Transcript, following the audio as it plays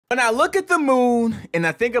When I look at the moon and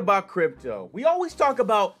I think about crypto, we always talk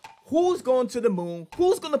about who's going to the moon,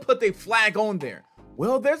 who's going to put their flag on there.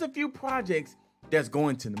 Well, there's a few projects that's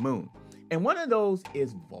going to the moon, and one of those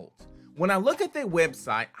is Volt. When I look at their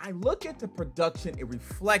website, I look at the production and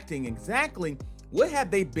reflecting exactly what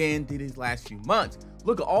have they been these last few months.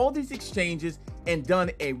 Look at all these exchanges and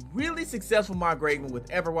done a really successful migration with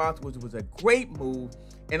Everwatch, which was a great move.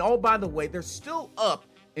 And oh, by the way, they're still up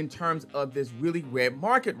in terms of this really red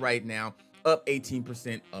market right now, up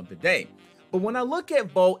 18% of the day. But when I look at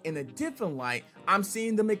Volt in a different light, I'm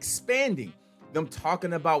seeing them expanding, them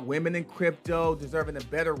talking about women in crypto deserving a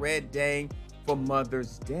better red day for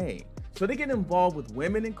Mother's Day. So they get involved with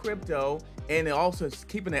women in crypto, and they're also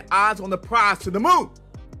keeping their eyes on the prize to the moon.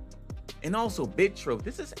 And also BitTrue,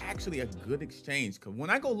 this is actually a good exchange, because when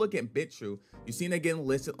I go look at BitTrue, you've seen it getting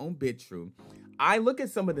listed on BitTrue. I look at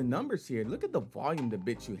some of the numbers here. Look at the volume that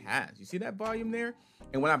BitTrue has. You see that volume there?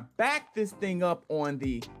 And when I back this thing up on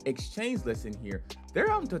the exchange listing here, they're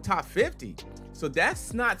up to top 50. So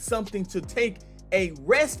that's not something to take a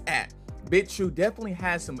rest at. BitTrue definitely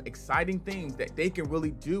has some exciting things that they can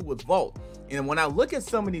really do with Volt. And when I look at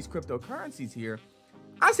some of these cryptocurrencies here,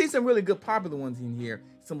 I see some really good popular ones in here.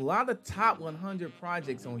 A lot of top 100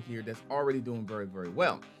 projects on here that's already doing very, very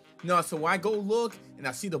well. So when I go look and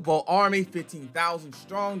I see the Volt Army, 15,000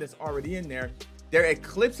 strong, that's already in there. They're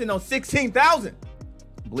eclipsing on 16,000.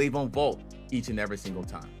 Believe on Volt each and every single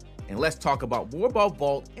time. And let's talk more about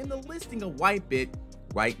Volt and the listing of Whitebit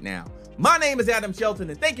right now. My name is Adam Shelton,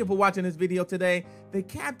 and thank you for watching this video today. The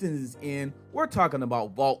captain is in. We're talking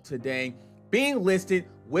about Volt today, being listed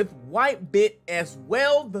with Whitebit as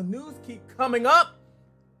well. The news keep coming up.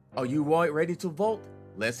 Are you ready to Volt?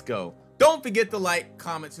 Let's go. Don't forget to like,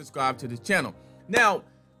 comment, subscribe to this channel. Now,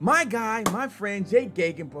 my friend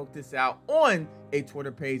𝐤-𝐂𝐴 broke this out on a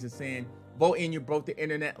Twitter page of saying VoltInu broke the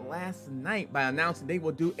internet last night by announcing they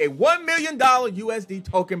will do a $1 million USD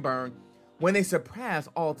token burn when they surpass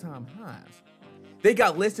all-time highs. They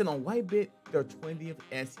got listed on Whitebit, their 20th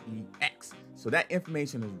SEX. So that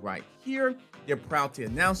information is right here. They're proud to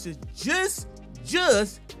announce this just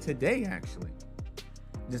today, actually.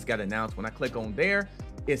 Just got announced. When I click on there,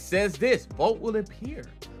 it says this: Volt will appear.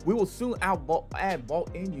 We will soon add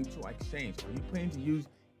VoltInu to our exchange. Are you planning to use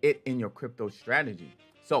it in your crypto strategy?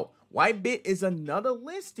 So Whitebit is another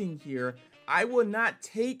listing here I will not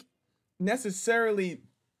take necessarily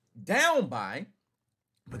down by,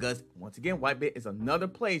 because once again, Whitebit is another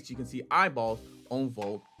place you can see eyeballs on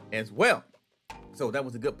Volt as well. So that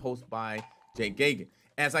was a good post by 𝐤-𝐴.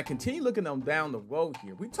 As I continue looking down the road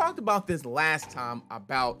here, we talked about this last time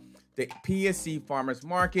about the PSC Farmers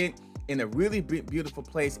Market in a really beautiful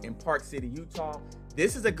place in Park City, Utah.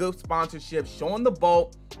 This is a good sponsorship showing the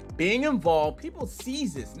Volt, being involved. People see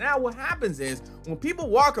this. Now what happens is when people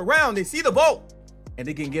walk around, they see the Volt and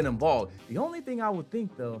they can get involved. The only thing I would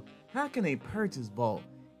think though, how can they purchase Volt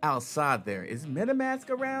outside there? Is MetaMask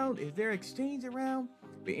around? Is there exchange around?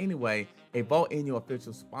 But anyway, a VoltInu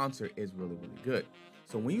official sponsor is really, really good.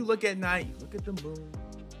 So when you look at night, you look at the moon,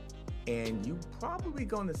 and you're probably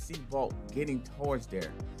going to see Volt getting towards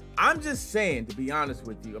there. I'm just saying, to be honest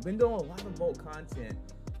with you, I've been doing a lot of Volt content,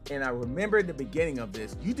 and I remember at the beginning of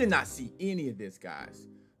this, you did not see any of this, guys.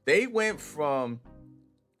 They went from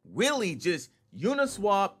really just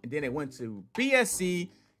Uniswap, and then it went to BSC,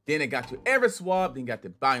 then it got to Everswap, then got to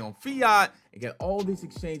buy on fiat, and got all these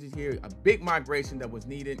exchanges here, a big migration that was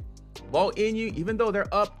needed. VoltInu, even though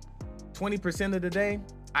they're up 20% of the day,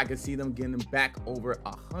 I can see them getting back over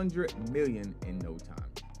 100 million in no time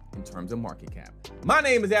in terms of market cap. My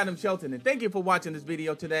name is Adam Shelton, and thank you for watching this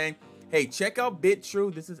video today. Hey, check out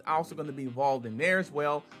BitTrue. This is also going to be involved in there as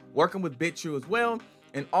well, working with BitTrue as well.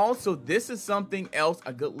 And also, this is something else,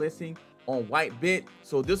 a good listing on Whitebit.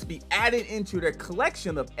 So this will be added into their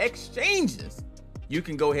collection of exchanges. You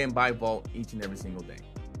can go ahead and buy Volt each and every single day.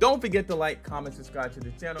 Don't forget to like, comment, subscribe to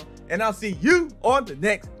the channel, and I'll see you on the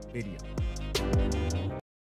next video.